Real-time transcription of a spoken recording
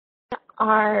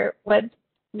our web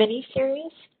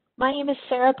mini-series. My name is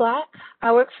Sarah Black.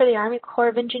 I work for the Army Corps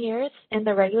of Engineers in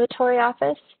the Regulatory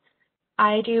Office.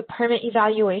 I do permit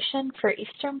evaluation for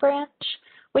Eastern Branch,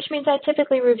 which means I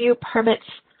typically review permits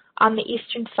on the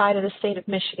eastern side of the state of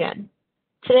Michigan.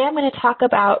 Today I'm going to talk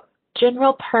about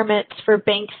general permits for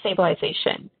bank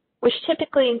stabilization, which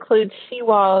typically includes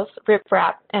seawalls,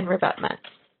 riprap, and revetments.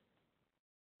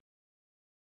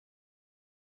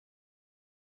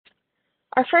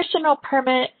 Our first general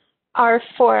permit are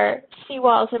for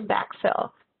seawalls and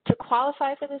backfill. To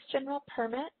qualify for this general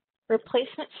permit,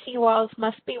 replacement seawalls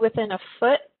must be within a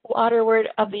foot waterward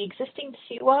of the existing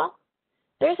seawall.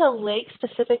 There's a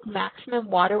lake-specific maximum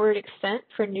waterward extent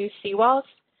for new seawalls.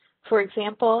 For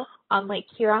example, on Lake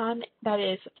Huron, that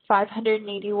is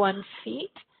 581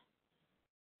 feet.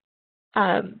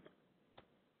 There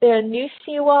are new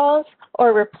seawalls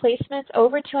or replacements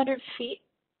over 200 feet.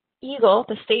 EGLE,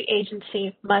 the state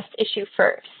agency, must issue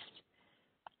first.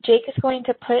 Jake is going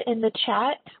to put in the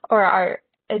chat, or our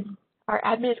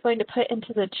admin is going to put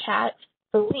into the chat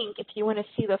the link if you want to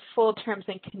see the full terms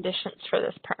and conditions for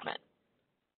this permit.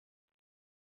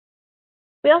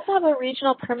 We also have a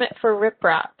regional permit for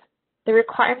riprap. The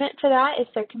requirement for that is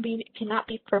there cannot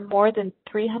be for more than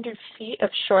 300 feet of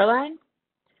shoreline,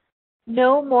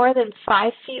 no more than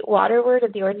 5 feet waterward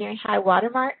of the ordinary high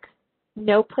water mark,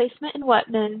 no placement in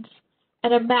wetlands,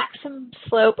 and a maximum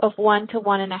slope of 1 to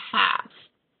 1.5.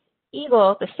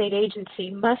 EGLE, the state agency,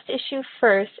 must issue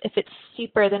first if it's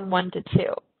steeper than 1 to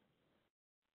 2.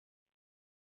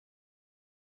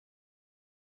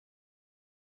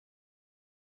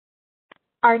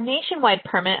 Our nationwide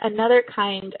permit, another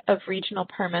kind of regional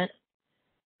permit,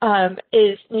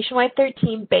 is Nationwide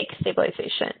 13 bank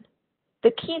stabilization.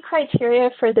 The key criteria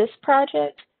for this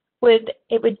project would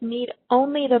need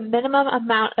only the minimum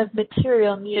amount of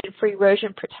material needed for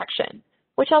erosion protection,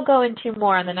 which I'll go into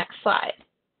more on the next slide.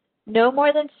 No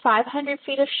more than 500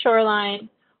 feet of shoreline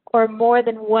or more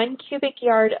than 1 cubic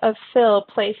yard of fill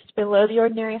placed below the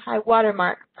ordinary high water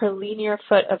mark per linear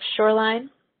foot of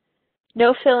shoreline.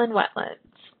 No fill in wetlands.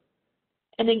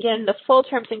 And again, the full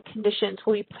terms and conditions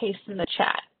will be placed in the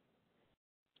chat.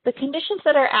 The conditions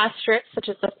that are asterisked, such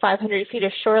as the 500 feet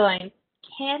of shoreline,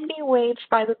 can be waived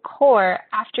by the Corps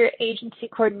after agency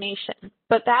coordination,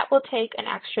 but that will take an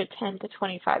extra 10 to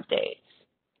 25 days.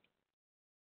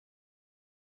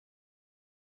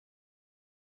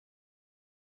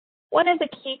 One of the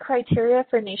key criteria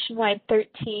for Nationwide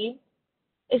 13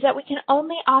 is that we can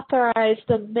only authorize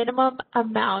the minimum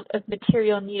amount of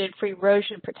material needed for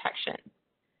erosion protection.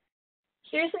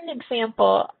 Here's an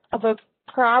example of a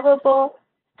probable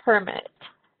permit.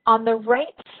 On the right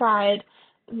side,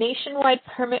 Nationwide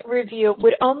permit review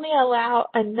would only allow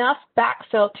enough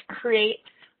backfill to create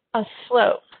a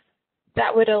slope.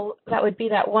 That would be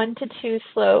that 1 to 2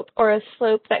 slope, or a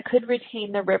slope that could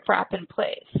retain the riprap in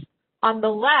place. On the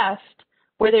left,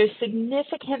 where there's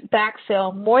significant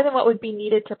backfill, more than what would be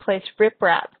needed to place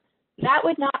riprap, that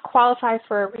would not qualify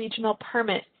for a regional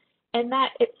permit, and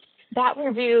that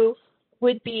review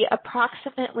would be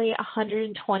approximately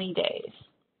 120 days.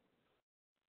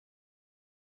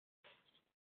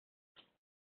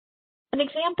 An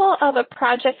example of a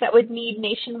project that would need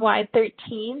Nationwide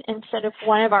 13 instead of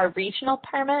one of our regional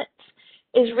permits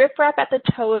is riprap at the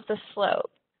toe of the slope.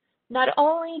 Not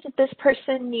only did this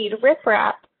person need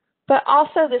riprap, but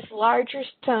also this larger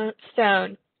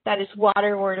stone that is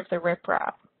waterward of the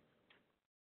riprap.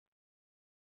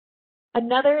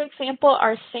 Another example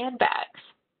are sandbags.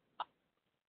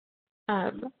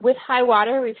 With high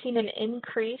water, we've seen an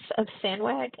increase of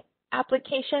sandbag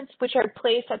applications, which are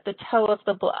placed at the toe of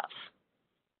the bluff.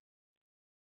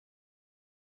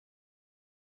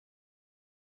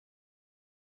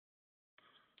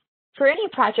 For any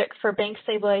project for bank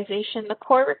stabilization, the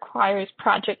Corps requires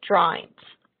project drawings.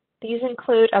 These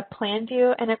include a plan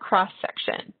view and a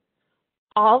cross-section.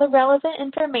 All the relevant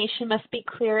information must be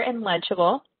clear and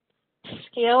legible.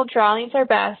 Scale drawings are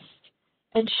best,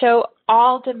 and show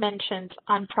all dimensions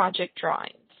on project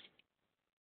drawings.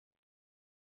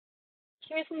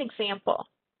 Here's an example.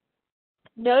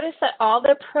 Notice that all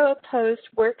the proposed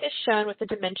work is shown with the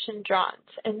dimension drawn.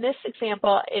 In this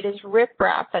example, it is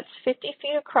riprap that's 50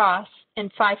 feet across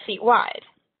and 5 feet wide.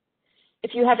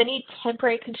 If you have any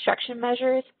temporary construction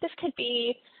measures, this could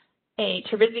be a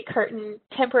turbidity curtain,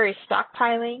 temporary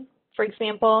stockpiling. For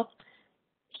example,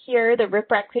 here the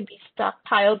riprap could be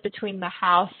stockpiled between the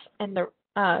house and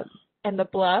the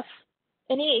bluff.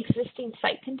 Any existing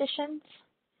site conditions,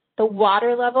 the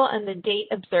water level and the date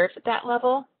observed at that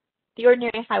level, the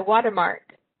ordinary high water mark,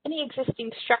 any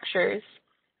existing structures,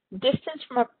 distance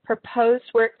from a proposed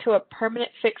work to a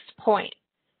permanent fixed point.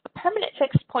 A permanent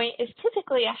fixed point is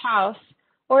typically a house,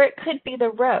 or it could be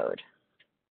the road.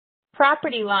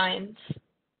 Property lines,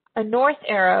 a north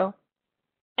arrow,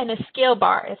 and a scale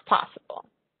bar if possible.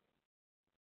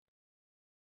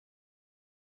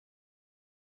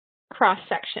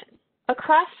 Cross-section. A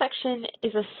cross-section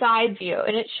is a side view,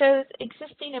 and it shows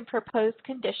existing and proposed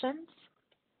conditions.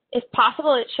 If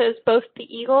possible, it shows both the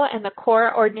eagle and the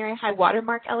core ordinary high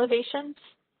watermark elevations,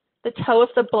 the toe of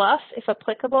the bluff, if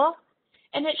applicable,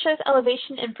 and it shows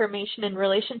elevation information in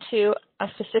relation to a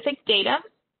specific datum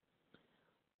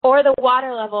or the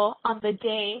water level on the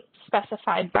day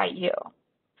specified by you.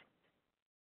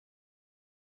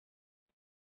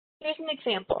 Here's an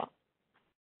example.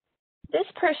 This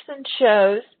person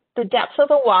shows the depth of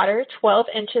the water, 12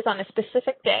 inches on a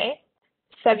specific day,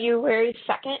 February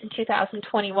 2nd in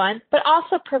 2021, but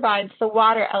also provides the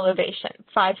water elevation,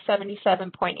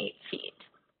 577.8 feet.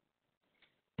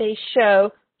 They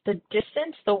show the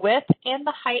distance, the width, and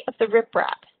the height of the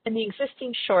riprap and the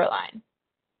existing shoreline.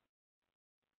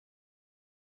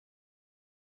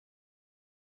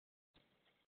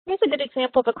 Here's a good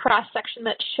example of a cross-section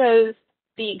that shows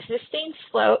the existing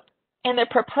slope and the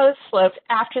proposed slope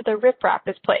after the riprap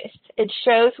is placed. It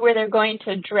shows where they're going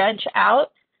to dredge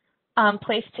out,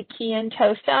 place to key in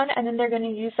toe stone, and then they're going to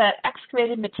use that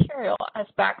excavated material as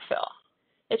backfill.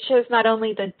 It shows not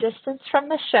only the distance from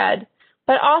the shed,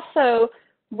 but also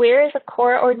where the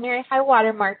core ordinary high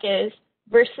water mark is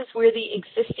versus where the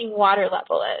existing water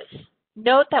level is.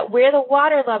 Note that where the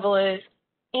water level is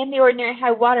and the ordinary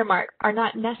high water mark are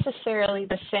not necessarily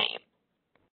the same.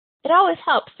 It always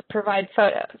helps to provide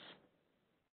photos.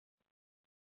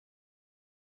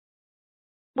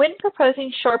 When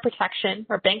proposing shore protection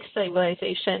or bank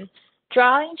stabilization,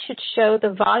 drawings should show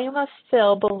the volume of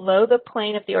fill below the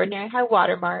plane of the ordinary high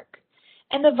water mark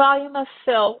and the volume of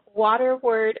fill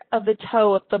waterward of the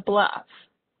toe of the bluff.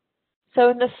 So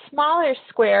in the smaller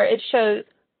square, it shows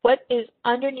what is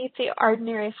underneath the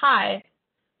ordinary high,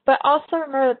 but also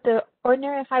remember that the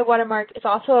ordinary high water mark is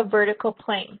also a vertical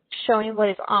plane, showing what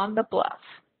is on the bluff.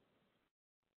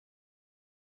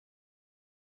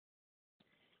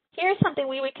 Here's something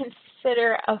we would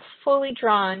consider a fully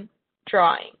drawn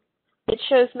drawing. It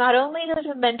shows not only the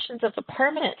dimensions of a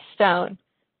permanent stone,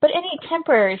 but any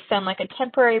temporary stone, like a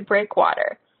temporary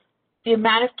breakwater, the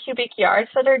amount of cubic yards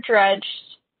that are dredged,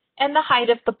 and the height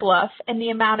of the bluff, and the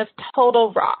amount of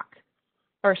total rock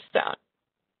or stone.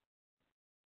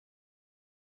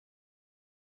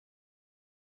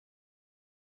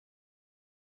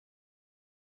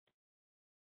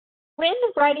 When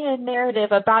writing a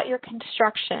narrative about your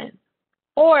construction,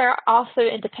 or also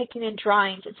in depicting in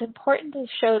drawings, it's important to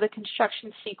show the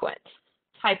construction sequence.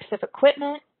 Types of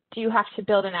equipment, do you have to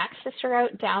build an access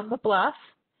route down the bluff?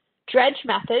 Dredge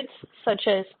methods, such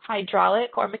as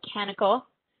hydraulic or mechanical,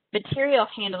 material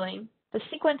handling, the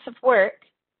sequence of work,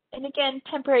 and again,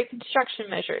 temporary construction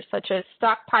measures, such as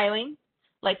stockpiling,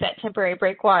 like that temporary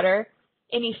breakwater,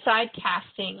 any side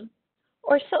casting,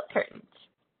 or silt curtains.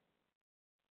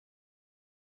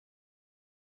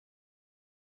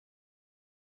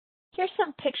 Here's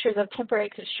some pictures of temporary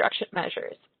construction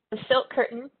measures. The silt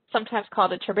curtain, sometimes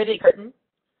called a turbidity curtain,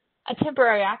 a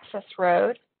temporary access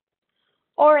road,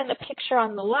 or in the picture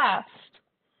on the left,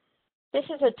 this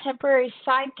is a temporary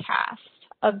side cast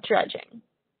of dredging.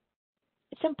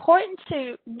 It's important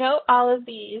to note all of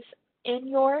these in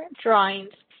your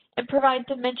drawings and provide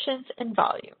dimensions and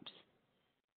volumes.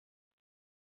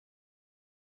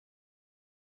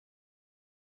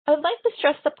 I would like to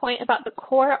stress the point about the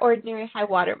core ordinary high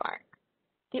water mark.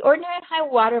 The ordinary high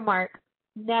water mark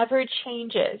never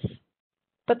changes,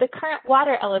 but the current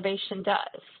water elevation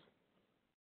does.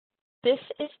 This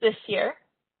is this year,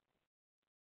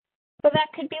 but that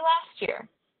could be last year.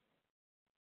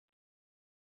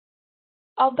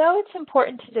 Although it's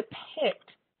important to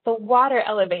depict the water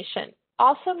elevation,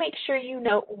 also make sure you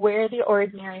note where the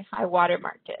ordinary high water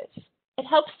mark is. It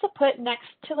helps to put next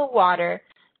to the water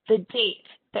the date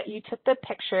that you took the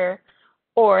picture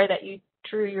or that you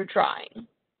drew your drawing.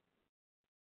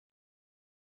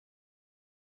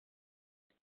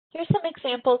 Here's some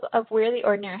examples of where the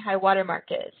ordinary high water mark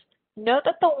is. Note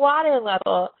that the water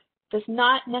level does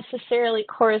not necessarily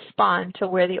correspond to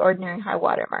where the ordinary high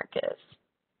water mark is.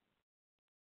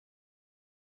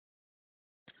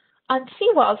 On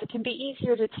seawalls, it can be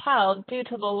easier to tell due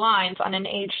to the lines on an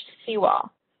aged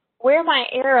seawall. Where my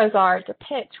arrows are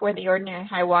depict where the ordinary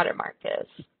high water mark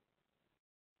is.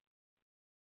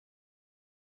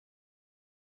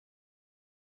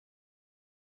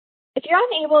 If you're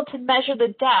unable to measure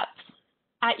the depth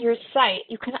at your site,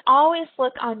 you can always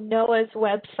look on NOAA's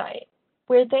website,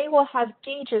 where they will have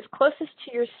gauges closest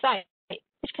to your site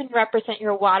which can represent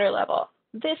your water level.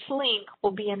 This link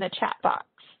will be in the chat box.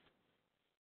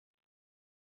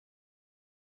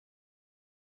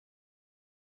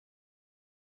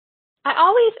 I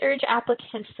always urge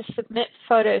applicants to submit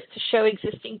photos to show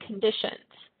existing conditions.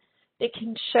 They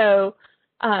can show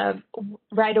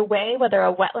right away whether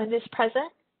a wetland is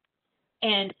present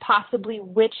and possibly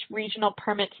which regional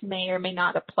permits may or may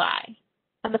not apply.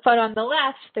 On the photo on the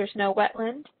left, there's no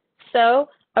wetland, so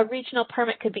a regional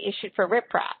permit could be issued for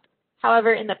riprap.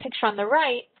 However, in the picture on the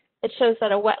right, it shows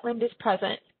that a wetland is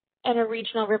present and a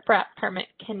regional riprap permit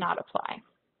cannot apply.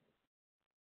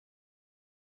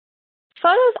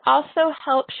 Photos also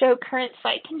help show current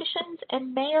site conditions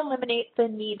and may eliminate the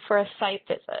need for a site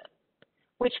visit,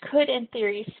 which could, in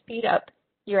theory, speed up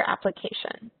your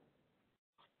application.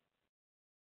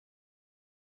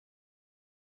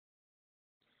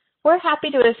 We're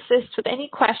happy to assist with any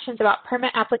questions about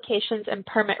permit applications and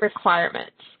permit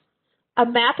requirements. A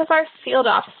map of our field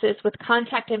offices with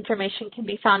contact information can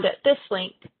be found at this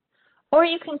link, or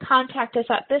you can contact us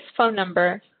at this phone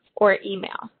number or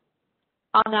email.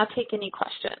 I'll now take any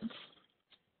questions.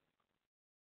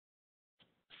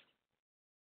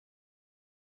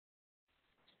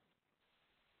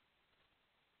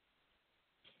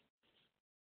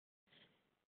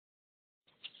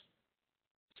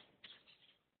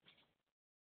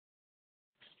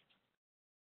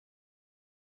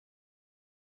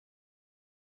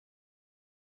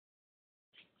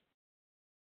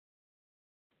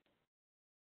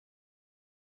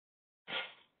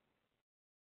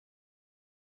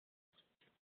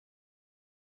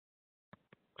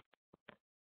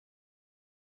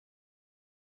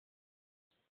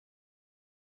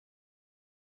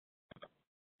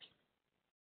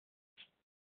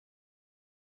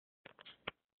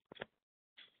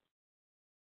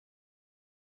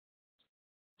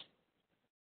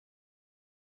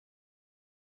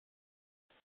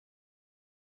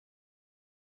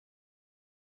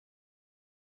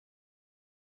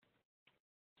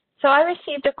 So I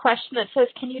received a question that says,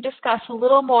 can you discuss a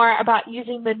little more about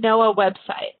using the NOAA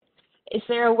website? Is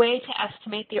there a way to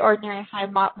estimate the ordinary high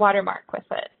water mark with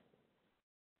it?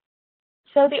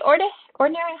 So the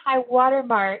ordinary high water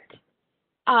mark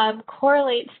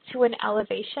correlates to an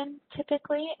elevation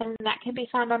typically, and that can be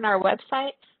found on our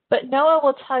website. But NOAA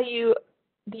will tell you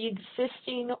the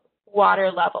existing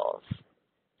water levels.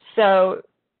 So,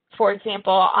 for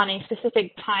example, on a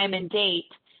specific time and date,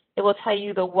 it will tell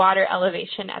you the water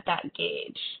elevation at that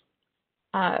gauge.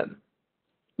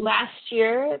 Last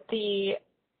year, the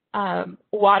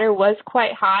water was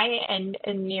quite high and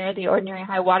near the ordinary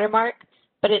high water mark,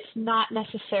 but it's not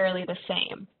necessarily the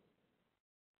same.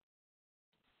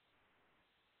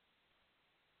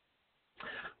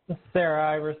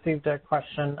 Sarah, I received a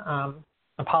question.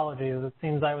 Apologies, it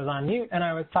seems I was on mute and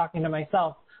I was talking to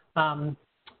myself.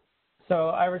 So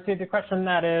I received a question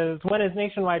that is, when is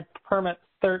Nationwide Permit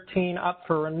 13 up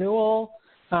for renewal?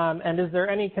 And is there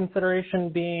any consideration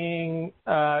being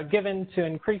given to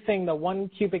increasing the 1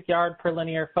 cubic yard per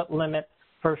linear foot limit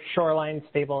for shoreline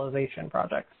stabilization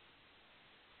projects?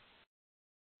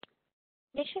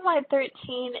 Nationwide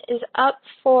 13 is up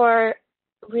for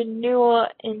renewal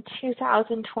in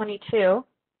 2022.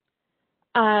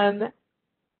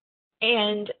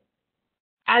 And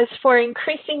as for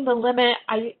increasing the limit,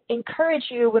 I encourage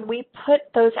you, when we put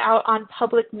those out on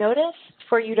public notice,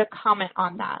 for you to comment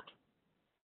on that.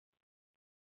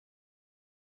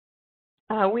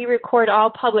 We record all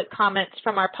public comments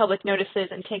from our public notices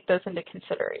and take those into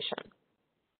consideration.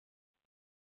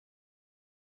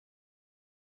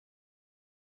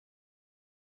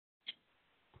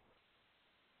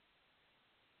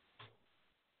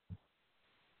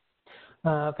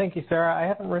 Thank you, Sarah. I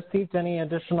haven't received any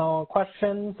additional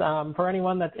questions. For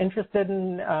anyone that's interested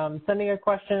in sending a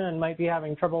question and might be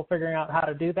having trouble figuring out how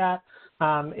to do that,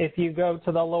 if you go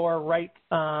to the lower right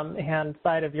hand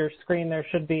side of your screen, there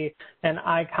should be an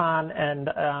icon and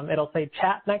it'll say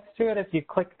chat next to it. If you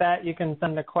click that, you can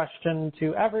send a question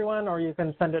to everyone, or you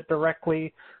can send it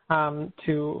directly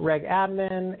to Reg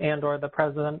Admin and or the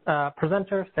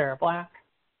presenter, Sarah Black.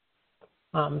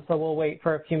 So we'll wait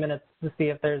for a few minutes to see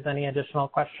if there's any additional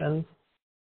questions.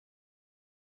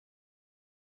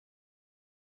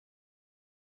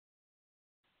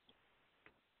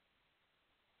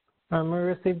 We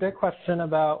received a question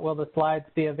about, will the slides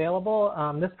be available?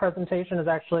 This presentation is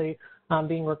actually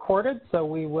being recorded, so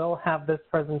we will have this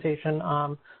presentation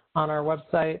on our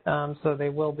website, so they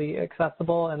will be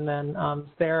accessible. And then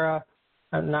Sarah,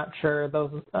 I'm not sure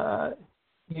those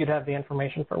you'd have the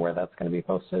information for where that's going to be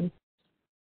posted.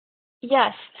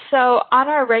 Yes, so on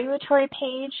our regulatory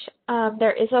page,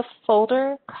 there is a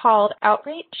folder called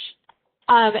Outreach,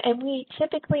 And we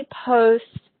typically post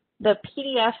the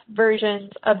PDF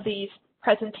versions of these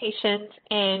presentations,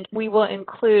 and we will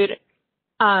include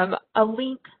a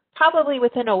link probably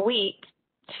within a week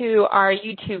to our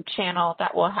YouTube channel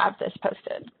that will have this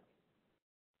posted.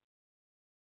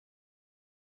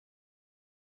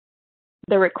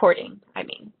 The recording, I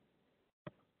mean.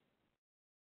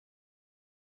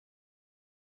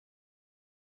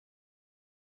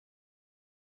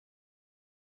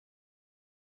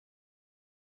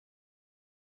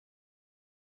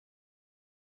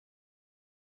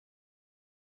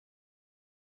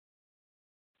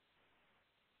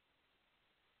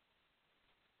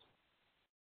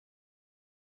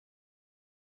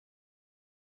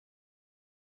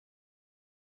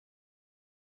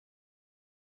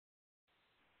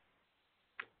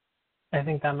 I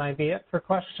think that might be it for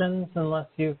questions, unless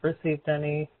you've received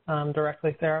any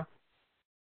directly, Sarah.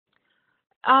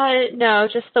 No,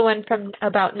 just the one from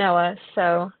about NOAA.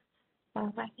 So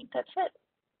I think that's it.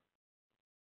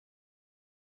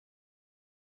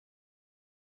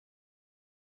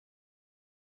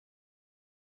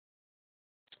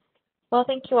 Well,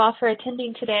 thank you all for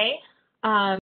attending today.